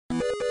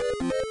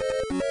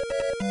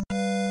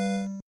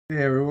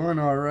Hey everyone,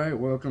 alright,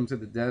 welcome to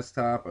the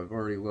desktop. I've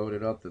already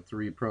loaded up the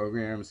three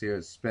programs here: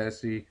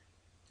 speccy,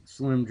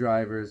 Slim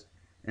Drivers,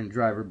 and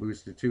Driver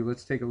Booster 2.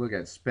 Let's take a look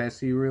at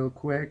speccy real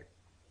quick.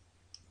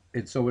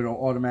 So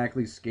it'll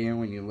automatically scan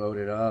when you load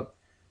it up.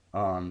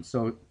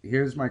 So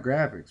here's my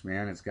graphics,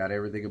 man. It's got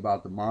everything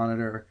about the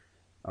monitor,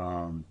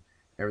 um,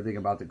 everything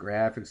about the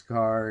graphics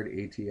card,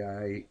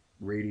 ATI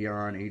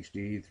Radeon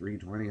HD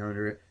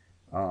 3200,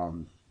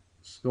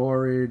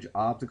 storage,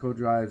 optical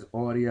drives,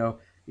 audio.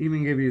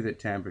 Even give you the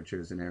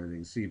temperatures and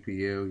everything.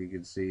 CPU, you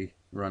can see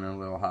running a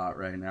little hot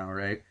right now,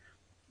 right?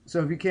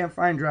 So if you can't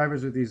find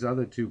drivers with these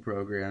other two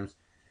programs,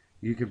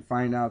 you can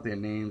find out their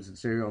names and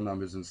serial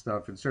numbers and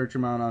stuff and search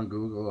them out on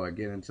Google or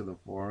get into the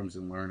forums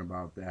and learn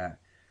about that.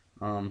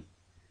 Um,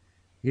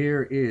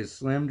 Here is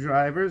Slim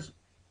Drivers.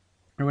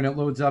 And when it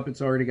loads up,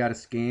 it's already got a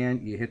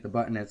scan. You hit the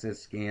button that says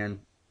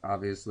scan.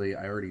 Obviously,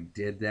 I already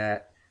did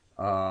that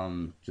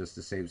just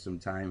to save some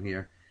time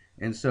here.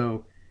 And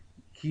so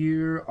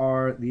here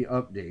are the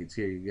updates.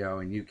 Here you go.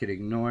 And you could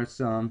ignore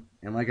some.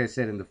 And like I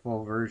said, in the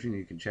full version,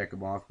 you can check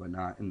them off, but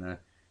not in the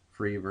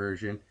free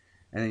version.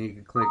 And then you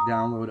can click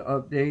download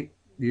update.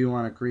 Do you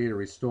want to create a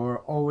restore?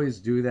 Always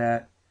do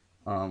that.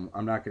 I'm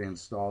not going to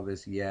install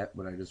this yet,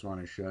 but I just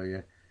want to show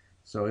you.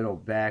 So it'll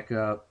back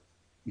up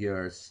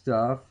your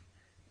stuff.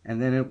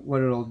 And then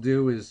what it'll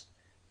do is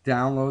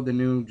download the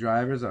new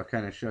drivers. I'll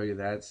kind of show you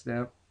that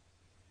step.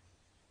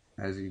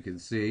 As you can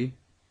see,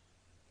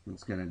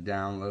 it's going to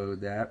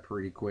download that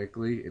pretty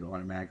quickly. It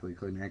automatically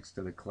connects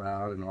to the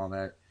cloud and all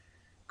that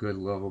good,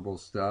 lovable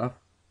stuff.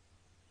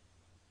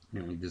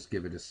 And we just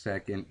give it a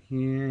second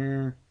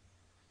here.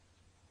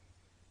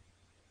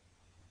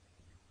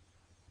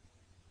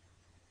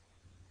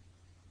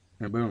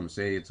 And boom,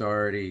 see, it's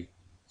already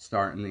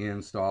starting the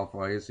install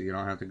for you, so you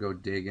don't have to go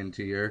dig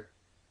into your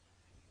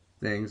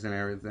things and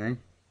everything.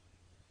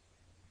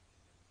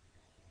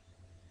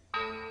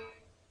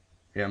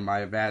 And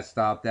my VAT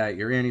stopped that.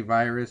 Your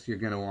antivirus, you're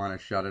going to want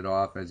to shut it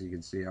off. As you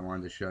can see, I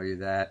wanted to show you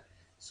that.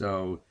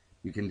 So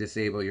you can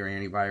disable your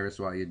antivirus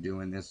while you're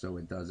doing this so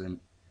it doesn't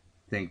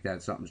think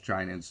that something's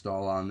trying to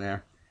install on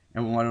there.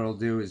 And what it'll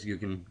do is you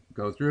can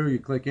go through, you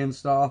click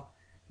install,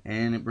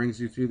 and it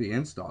brings you through the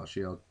install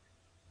shield.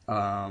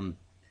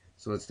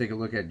 So let's take a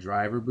look at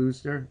Driver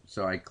Booster.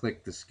 So I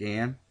click the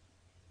scan.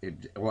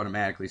 It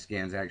automatically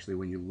scans actually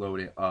when you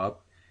load it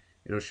up.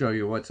 It'll show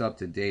you what's up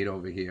to date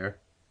over here.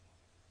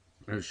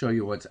 It'll show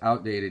you what's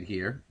outdated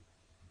here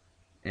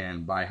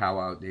and by how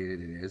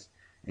outdated it is.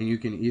 And you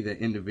can either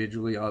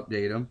individually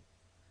update them.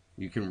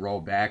 You can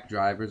roll back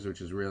drivers, which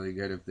is really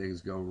good if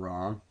things go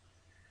wrong.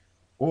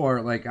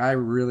 Or like I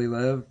really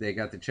love, they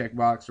got the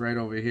checkbox right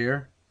over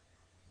here.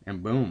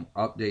 And boom,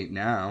 update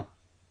now.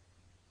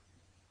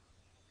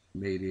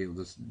 Maybe it'll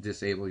just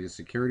disable your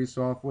security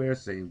software,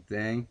 same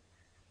thing.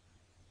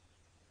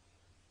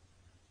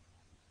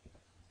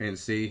 And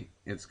see,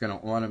 it's going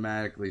to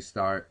automatically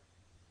start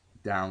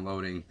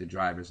downloading the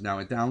drivers. Now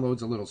it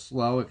downloads a little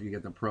slow. If you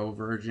get the pro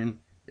version,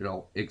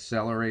 it'll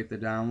accelerate the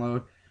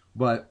download,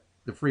 but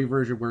the free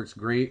version works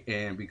great.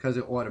 And because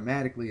it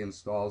automatically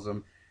installs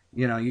them,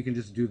 you know, you can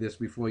just do this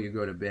before you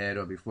go to bed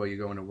or before you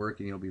go into work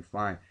and you'll be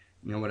fine.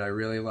 You know what I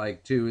really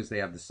like too is they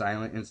have the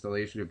silent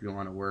installation if you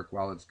want to work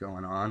while it's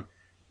going on,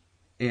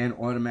 and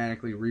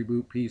automatically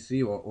reboot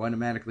PC or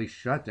automatically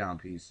shut down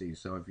PC.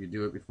 So if you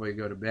do it before you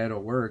go to bed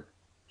or work,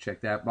 check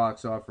that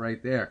box off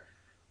right there.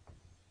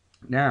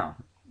 Now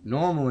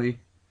normally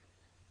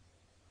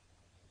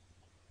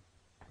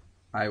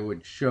I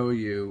would show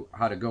you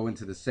how to go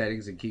into the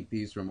settings and keep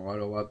these from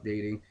auto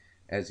updating.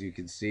 As you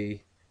can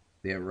see,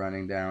 they're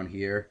running down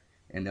here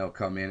and they'll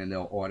come in and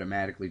they'll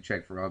automatically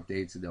check for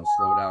updates and they'll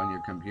slow down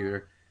your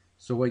computer.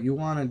 So what you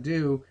want to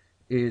do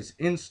is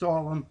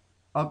install them,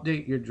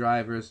 update your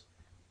drivers,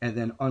 and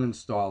then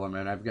uninstall them.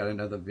 And I've got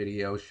another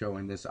video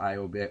showing this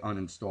IOBit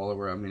uninstaller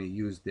where I'm going to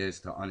use this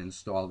to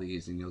uninstall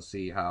these, and you'll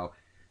see how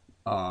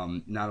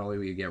not only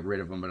will you get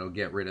rid of them, but it'll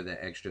get rid of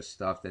the extra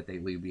stuff that they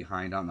leave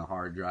behind on the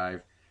hard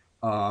drive.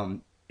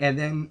 And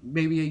then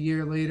maybe a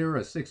year later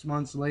or 6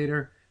 months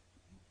later,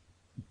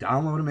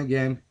 download them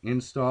again,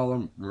 install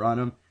them, run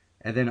them,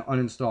 and then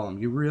uninstall them.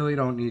 You really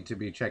don't need to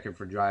be checking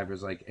for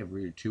drivers like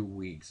every 2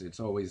 weeks.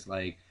 It's always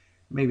like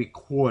maybe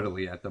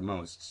quarterly at the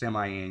most.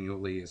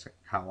 Semi-annually is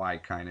how I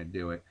kind of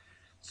do it.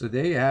 So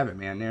there you have it,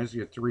 man. There's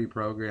your three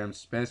programs,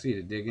 especially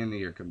to dig into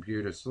your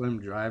computer: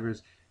 Slim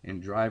Drivers and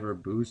Driver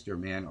Booster,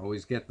 man.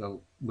 Always get the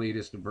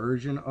latest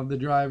version of the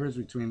drivers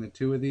between the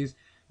two of these,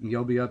 and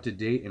you'll be up to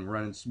date and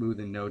running smooth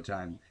in no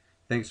time.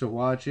 Thanks for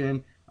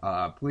watching.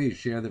 Please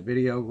share the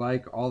video,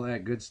 like, all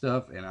that good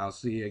stuff, and I'll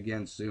see you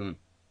again soon.